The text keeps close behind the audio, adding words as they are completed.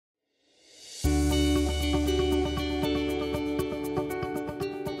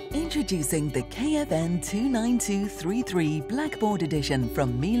Introducing the KFN29233D Blackboard edition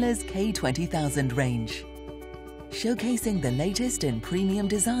from Miele's K20000 range. Showcasing the latest in premium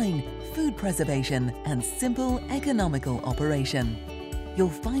design, food preservation and simple, economical operation. You'll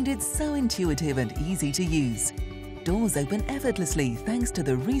find it so intuitive and easy to use. Doors open effortlessly thanks to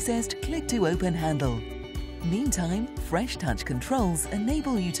the recessed click-to-open handle. Meantime, Fresh Touch controls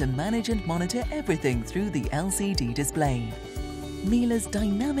enable you to manage and monitor everything through the LCD display. Miele's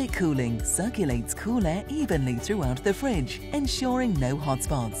dynamic cooling circulates cool air evenly throughout the fridge, ensuring no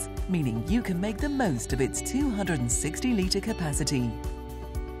hotspots, meaning you can make the most of its 260-litre capacity.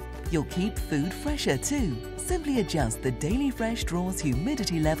 You'll keep food fresher too. Simply adjust the DailyFresh drawer's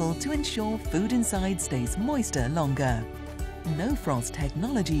humidity level to ensure food inside stays moister longer. No Frost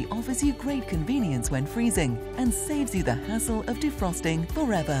technology offers you great convenience when freezing and saves you the hassle of defrosting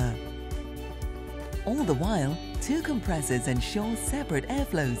forever. All the while, two compressors ensure separate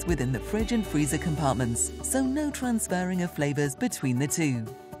airflows within the fridge and freezer compartments, so no transferring of flavors between the two.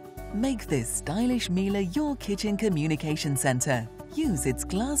 Make this stylish Miele your kitchen communication center. Use its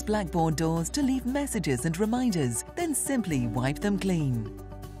glass Blackboard doors to leave messages and reminders, then simply wipe them clean.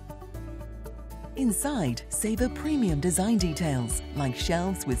 Inside, savor premium design details like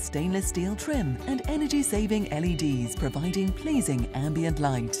shelves with stainless steel trim and energy-saving LEDs providing pleasing ambient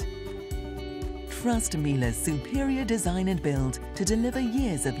light. Trust Miele's superior design and build to deliver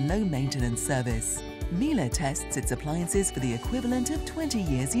years of low-maintenance service. Miele tests its appliances for the equivalent of 20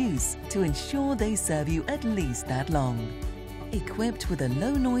 years' use to ensure they serve you at least that long. Equipped with a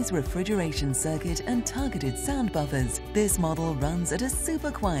low-noise refrigeration circuit and targeted sound buffers, this model runs at a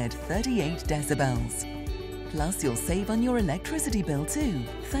super quiet 38 decibels. Plus, you'll save on your electricity bill too,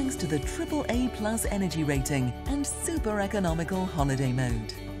 thanks to the AAA+ energy rating and super economical holiday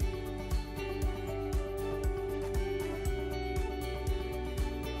mode.